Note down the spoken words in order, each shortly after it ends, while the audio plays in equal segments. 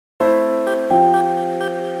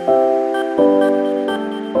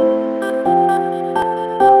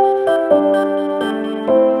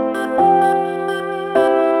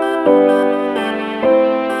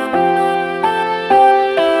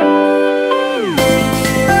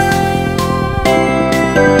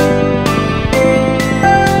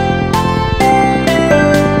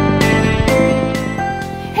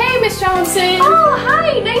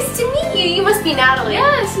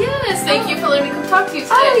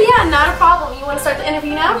Okay, yeah, not a problem. You want to start the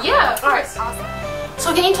interview now? Yeah, of course. Awesome.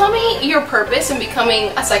 So can you tell me your purpose in becoming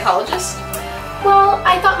a psychologist? Well,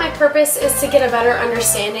 I thought my purpose is to get a better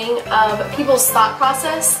understanding of people's thought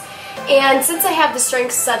process. And since I have the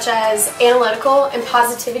strengths such as analytical and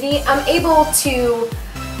positivity, I'm able to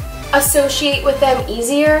associate with them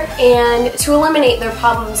easier and to eliminate their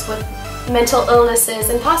problems with mental illnesses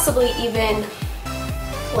and possibly even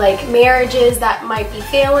like marriages that might be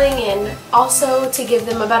failing, and also to give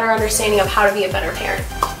them a better understanding of how to be a better parent.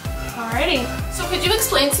 Alrighty. So could you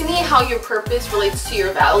explain to me how your purpose relates to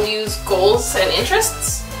your values, goals, and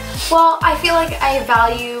interests? Well, I feel like I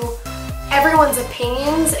value everyone's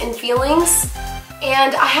opinions and feelings,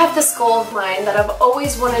 and I have this goal of mine that I've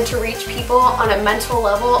always wanted to reach people on a mental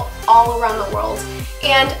level all around the world.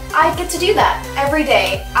 And I get to do that every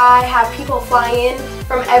day. I have people fly in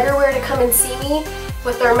from everywhere to come and see me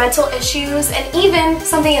with their mental issues, and even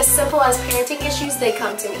something as simple as parenting issues, they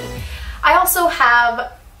come to me. I also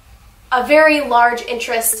have a very large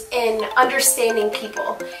interest in understanding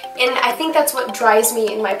people, and I think that's what drives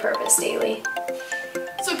me in my purpose daily.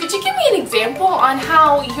 So could you give me an example on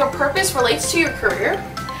how your purpose relates to your career?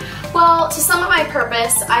 Well, to sum up my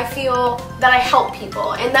purpose, I feel that I help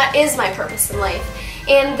people, and that is my purpose in life.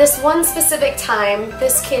 And this one specific time,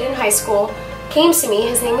 this kid in high school came to me,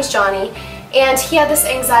 his name was Johnny, and he had this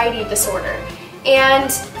anxiety disorder.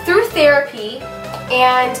 And through therapy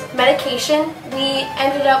and medication, we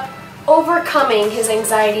ended up overcoming his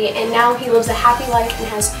anxiety, and now he lives a happy life and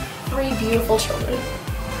has 3 beautiful children.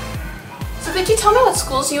 So could you tell me what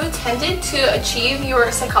schools you attended to achieve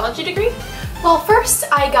your psychology degree? Well, first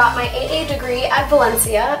I got my AA degree at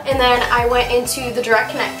Valencia, and then I went into the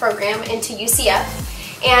Direct Connect program into UCF.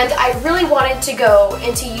 And I really wanted to go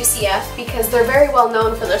into UCF because they're very well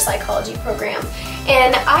known for their psychology program.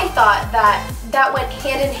 And I thought that that went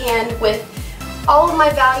hand in hand with all of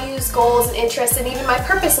my values, goals, and interests, and even my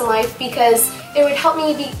purpose in life, because it would help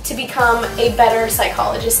me to become a better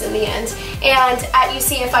psychologist in the end. And at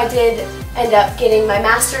UCF I did end up getting my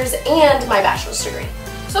master's and my bachelor's degree.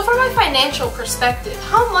 So from a financial perspective,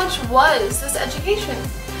 how much was this education?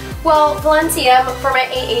 Well, Valencia for my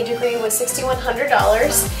AA degree was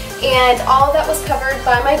 $6,100, and all that was covered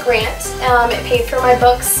by my grant. It paid for my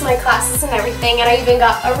books, my classes, and everything, and I even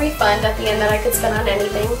got a refund at the end that I could spend on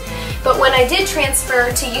anything. But when I did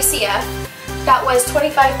transfer to UCF, that was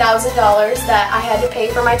 $25,000 that I had to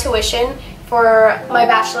pay for my tuition for my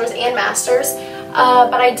bachelor's and master's.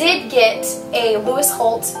 But I did get a Lewis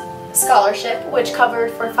Holt scholarship, which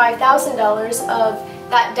covered for $5,000 of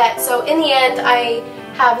that debt. So in the end, I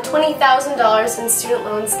have $20,000 in student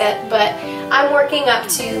loans debt, but I'm working up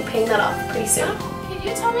to paying that off pretty soon. Can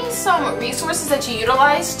you tell me some resources that you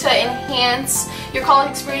utilize to enhance your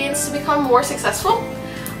college experience to become more successful?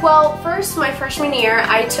 Well, first, my freshman year,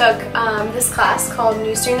 I took this class called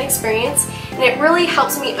New Student Experience, and it really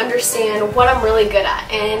helps me understand what I'm really good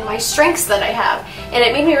at and my strengths that I have. And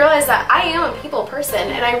it made me realize that I am a people person,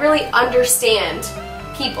 and I really understand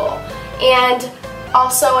people. And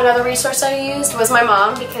also, another resource I used was my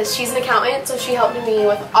mom, because she's an accountant, so she helped me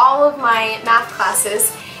with all of my math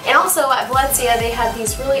classes. And also at Valencia, they had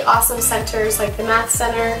these really awesome centers like the Math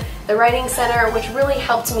Center, the Writing Center, which really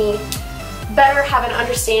helped me better have an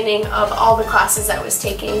understanding of all the classes I was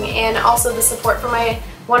taking. And also the support from my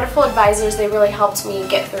wonderful advisors, they really helped me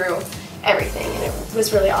get through everything, and it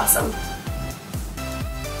was really awesome.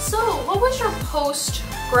 So, what was your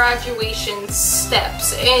post-graduation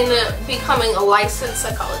steps in becoming a licensed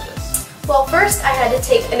psychologist? Well, first I had to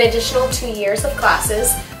take an additional 2 years of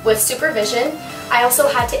classes with supervision. I also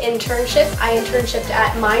had to internship. I internshipped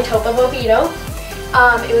at Mind Hope of Oviedo.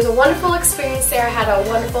 It was a wonderful experience there. I had a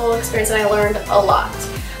wonderful experience and I learned a lot.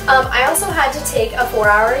 I also had to take a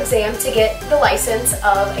 4-hour exam to get the license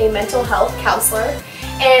of a mental health counselor.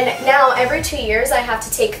 And now every 2 years I have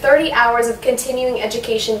to take 30 hours of continuing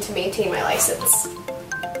education to maintain my license.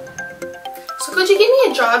 So could you give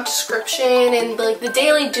me a job description and like the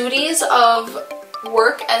daily duties of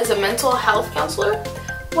work as a mental health counselor?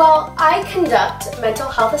 Well, I conduct mental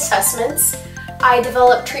health assessments. I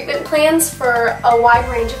develop treatment plans for a wide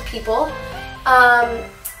range of people.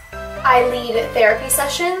 I lead therapy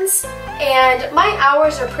sessions, and my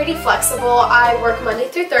hours are pretty flexible. I work Monday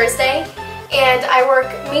through Thursday, and I work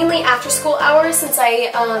mainly after school hours since I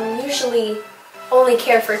usually only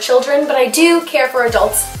care for children, but I do care for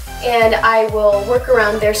adults, and I will work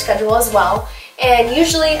around their schedule as well. And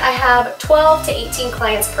usually I have 12 to 18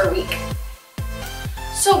 clients per week.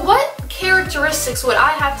 So what characteristics would I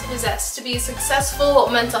have to possess to be a successful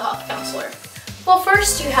mental health counselor? Well,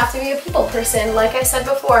 first you have to be a people person. Like I said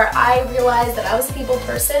before, I realized that I was a people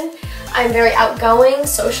person. I'm very outgoing,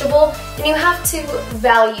 sociable, and you have to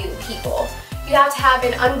value people. You have to have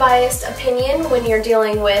an unbiased opinion when you're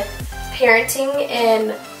dealing with parenting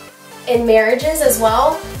and in marriages as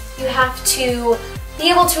well. You have to be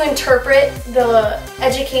able to interpret the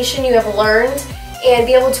education you have learned and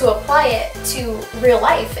be able to apply it to real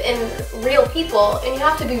life and real people. And you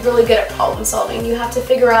have to be really good at problem solving. You have to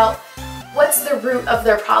figure out what's the root of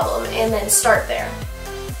their problem and then start there.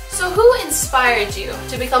 So who inspired you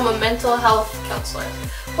to become a mental health counselor?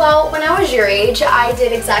 Well, when I was your age, I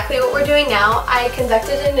did exactly what we're doing now. I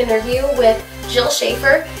conducted an interview with Jill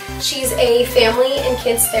Schaefer. She's a family and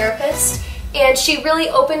kids therapist, and she really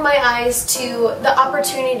opened my eyes to the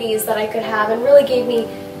opportunities that I could have and really gave me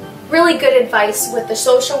really good advice with the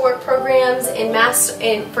social work programs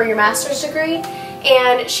and for your master's degree.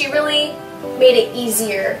 And she really made it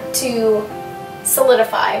easier to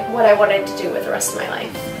solidify what I wanted to do with the rest of my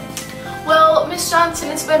life. Well, Miss Johnson,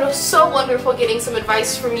 it's been so wonderful getting some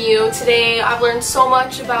advice from you today. I've learned so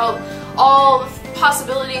much about all the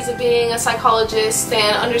possibilities of being a psychologist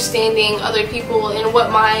and understanding other people and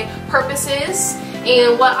what my purpose is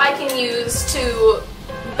and what I can use to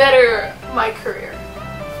better my career.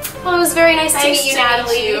 Well, it was very nice to meet you,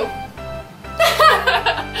 Natalie.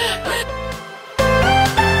 Natalie.